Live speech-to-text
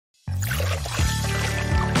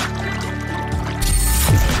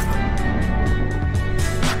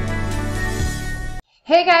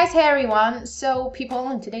Hey guys, hey everyone. So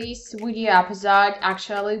people, in today's video episode,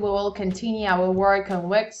 actually we will continue our work on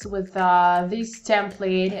Wix with this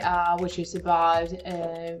template, which is about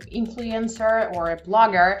influencer or a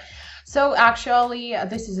blogger. So actually,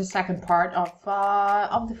 this is the second part of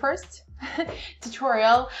the first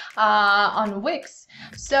tutorial on Wix.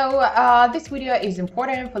 So this video is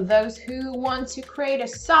important for those who want to create a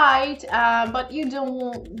site, but you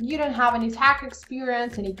don't have any tech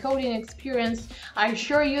experience, any coding experience. I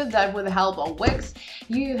assure you that with the help of Wix,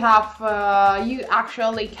 you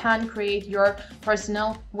actually can create your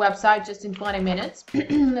personal website just in 20 minutes.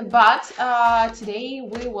 But today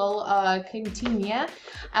we will continue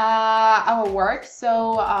our work.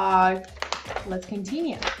 So let's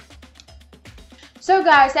continue. So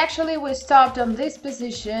guys, actually we stopped on this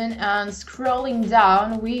position, and scrolling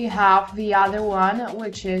down we have the other one,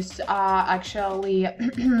 which is actually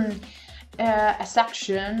a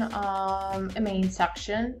section, a main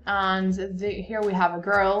section, and here we have a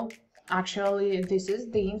girl. Actually, this is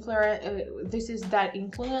that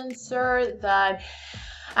influencer that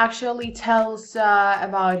actually tells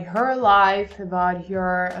about her life, about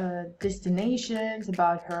her destinations,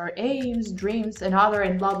 about her aims, dreams, and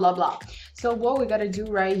blah blah blah. So what we gotta do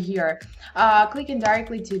right here, clicking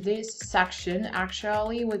directly to this section,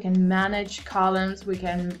 actually we can manage columns, we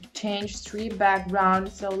can change street background.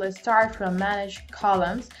 So let's start from manage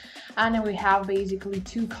columns, and then we have basically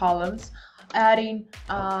two columns. Adding,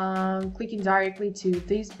 clicking directly to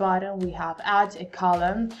this button, we have add a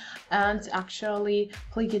column, and actually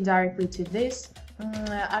clicking directly to this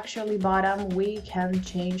actually bottom, we can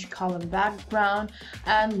change column background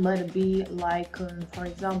and let it be like, for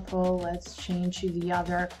example, let's change the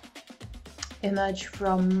other image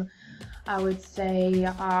from, I would say,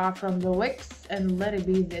 from the Wix, and let it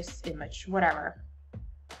be this image, whatever.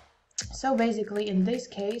 So basically in this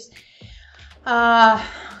case,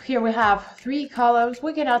 here we have three columns.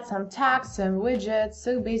 We can add some tags and widgets,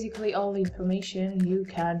 so basically all the information you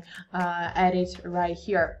can edit right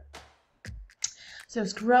here. So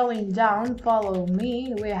scrolling down, follow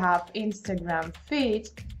me, we have Instagram feed,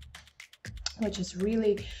 which is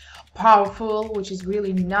really powerful, which is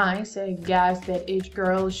really nice. I guess that each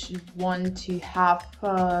girl should want to have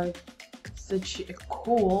such a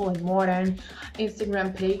cool and modern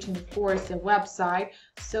Instagram page, and of course a website.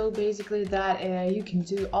 So basically that you can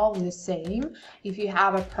do all the same. If you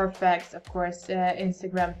have a perfect, of course,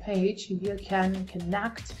 Instagram page, you can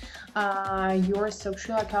connect your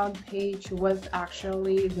social account page with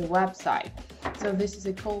actually the website. So this is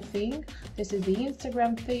a cool thing. This is the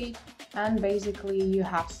Instagram feed, and basically you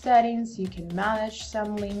have settings, you can manage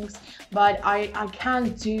some links, but I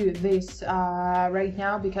can't do this right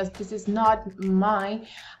now because this is not my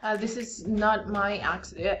I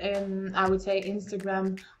would say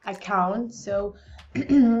Instagram account. So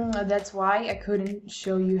that's why I couldn't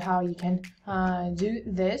show you how you can do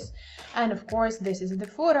this. And of course this is the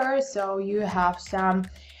footer, so you have some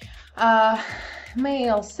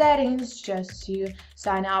mail settings just to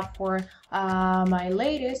sign up for my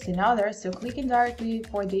latest and others. So clicking directly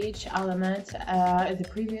for each element, the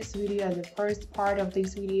previous video, the first part of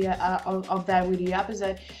this video, of that video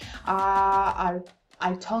episode,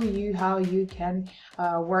 I told you how you can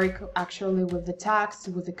work actually with the text,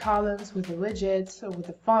 with the columns, with the widgets, with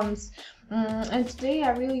the fonts. And today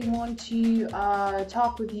I really want to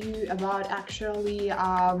talk with you about actually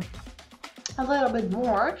a little bit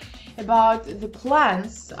more about the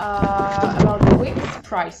plans, about the Wix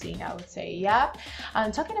pricing, I would say. Yeah,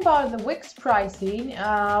 and talking about the Wix pricing,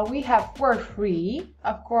 we have for free,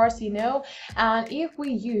 of course, you know, and if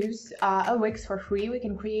we use a Wix for free, we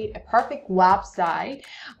can create a perfect website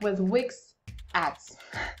with Wix ads.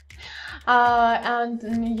 And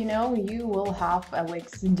you know, you will have a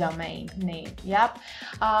Wix domain name. Yep.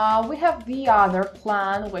 We have the other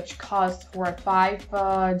plan, which costs for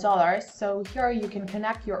 $5. So here you can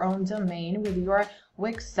connect your own domain with your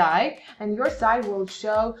Wix site, and your site will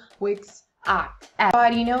show Wix ads.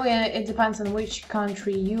 But you know, it depends on which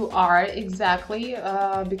country you are exactly,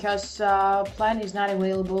 because plan is not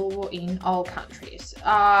available in all countries.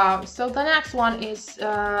 So the next one is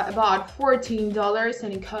about $14,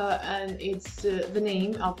 and it's the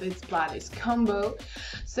name of its plan is Combo.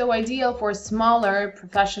 So ideal for smaller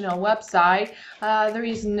professional website. There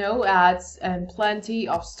is no ads and plenty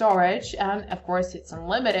of storage, and of course it's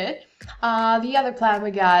unlimited. The other plan we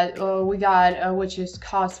got which is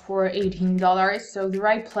cost for $18. So the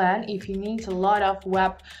right plan if you need a lot of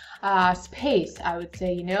web space, I would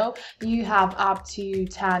say. You know, you have up to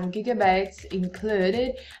 10 gigabytes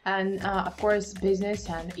included, and of course business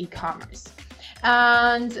and e-commerce.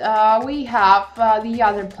 And we have the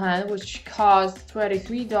other plan, which costs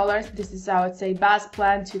 $23. This is, I would say, best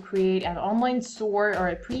plan to create an online store or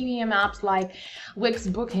a premium apps like Wix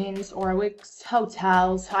Bookings or Wix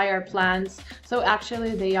Hotels, higher plans. So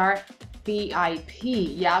actually they are VIP,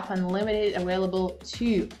 yep, unlimited available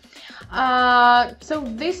too. So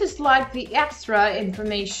this is like the extra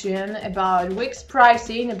information about Wix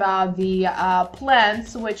pricing, about the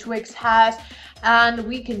plans which Wix has, and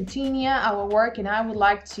we continue our work. And I would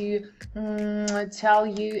like to tell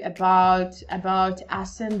you about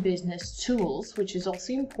SM Business Tools, which is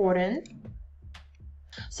also important.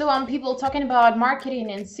 So people talking about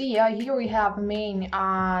marketing and SEO, here we have main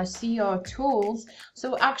SEO tools.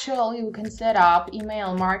 So actually we can set up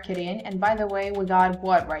email marketing, and by the way we got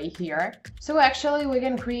what right here. So actually we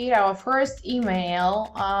can create our first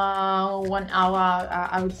email on our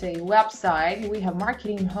I would say website. We have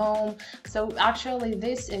marketing home. So actually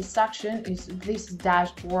this section is this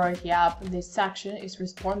dashboard. Yep, this section is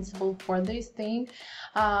responsible for this thing.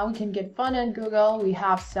 We can get fun on Google. We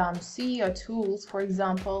have some SEO tools, for example.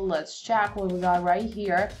 Let's check what we got right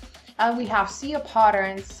here. And we have SEO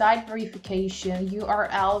patterns, site verification,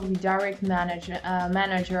 URL redirect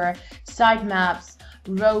manager, sitemaps,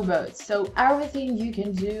 robots. So everything you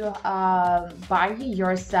can do by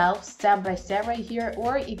yourself, step by step right here.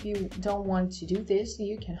 Or if you don't want to do this,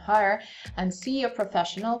 you can hire an SEO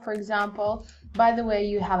professional, for example. By the way,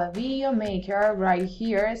 you have a video maker right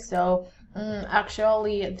here. So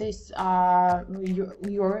actually this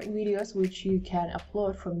your videos which you can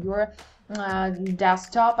upload from your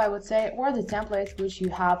desktop, I would say, or the templates which you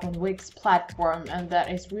have on Wix platform, and that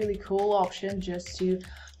is really cool option. Just to,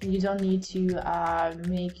 you don't need to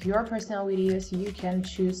make your personal videos, you can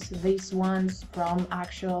choose these ones from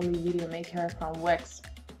actually video maker from Wix.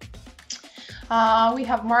 We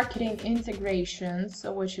have marketing integrations,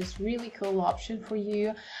 which is really cool option for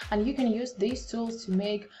you, and you can use these tools to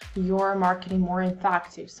make your marketing more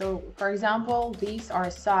effective. So for example, these are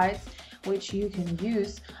sites which you can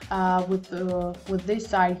use with this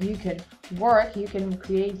site. You can work, you can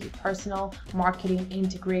create personal marketing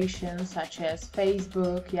integrations such as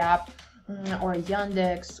Facebook, yep, or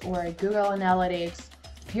Yandex or Google Analytics.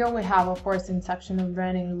 Here we have, of course, in section of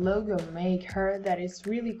branding, logo maker. That is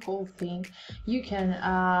really cool thing. You can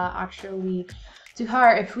actually to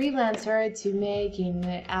hire a freelancer to make in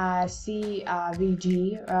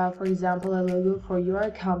CVG, for example, a logo for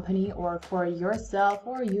your company or for yourself,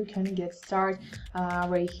 or you can get started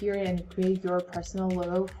right here and create your personal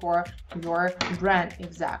logo for your brand.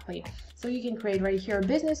 Exactly. So you can create right here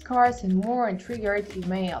business cards and more, and triggered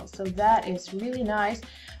emails. So that is really nice,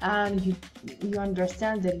 and you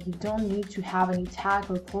understand that you don't need to have any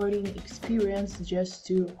tag reporting experience just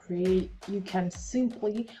to create. You can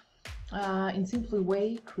simply in simply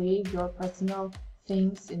way create your personal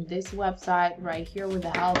things in this website right here with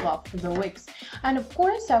the help of the Wix. And of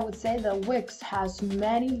course, I would say that Wix has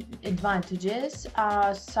many advantages,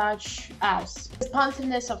 such as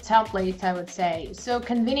responsiveness of templates, I would say. So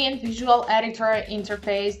convenient visual editor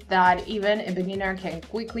interface that even a beginner can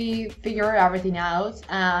quickly figure everything out.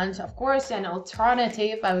 And of course, an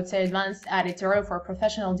alternative, I would say, advanced editor for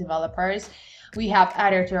professional developers. We have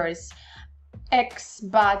editors X,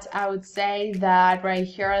 but I would say that right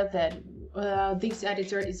here that this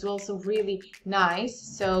editor is also really nice.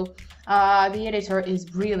 So the editor is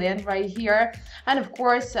brilliant right here. And of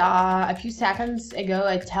course, a few seconds ago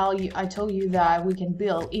I told you that we can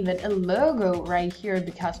build even a logo right here,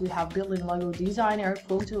 because we have built-in logo designer,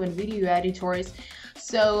 photo and video editors.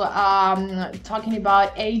 So talking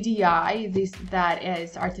about ADI, that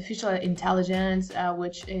is artificial intelligence,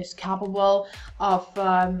 which is capable of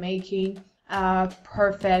making a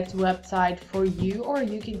perfect website for you, or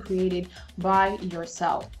you can create it by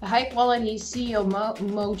yourself. A high quality SEO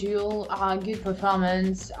module, good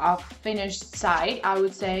performance of finished site, I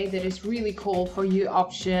would say that is really cool for you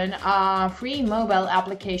option. Free mobile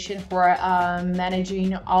application for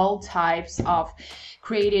managing all types of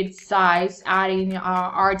created sites, adding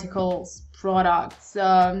articles, products,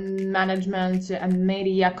 management and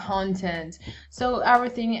media content. So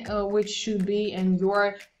everything which should be in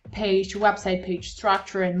your page, website page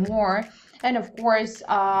structure and more. And of course,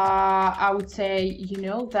 I would say, you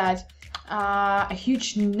know, that a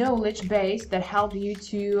huge knowledge base that help you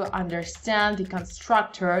to understand the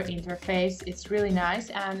constructor interface. It's really nice,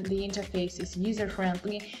 and the interface is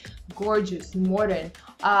user-friendly, gorgeous, modern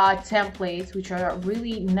templates which are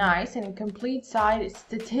really nice, and complete site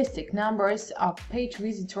statistic, numbers of page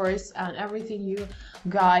visitors, and everything you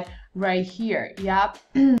got right here. Yep.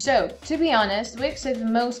 So to be honest, Wix is the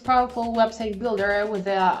most powerful website builder with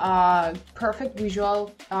a perfect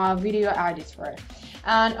visual video editor.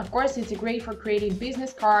 And of course, it's great for creating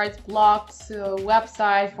business cards, blogs,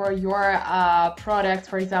 website for your products,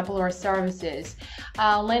 for example, or services,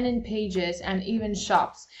 landing pages, and even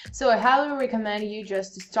shops. So I highly recommend you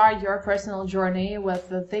just to start your personal journey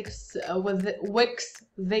with Wix,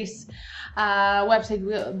 this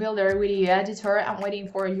website builder video editor. I'm waiting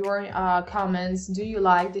for your comments. Do you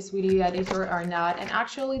like this video editor or not? And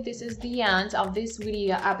actually, this is the end of this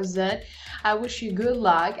video episode. I wish you good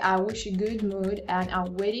luck, I wish you good mood, and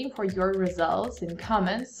I'm waiting for your results and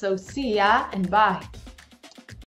comments. So see ya and bye.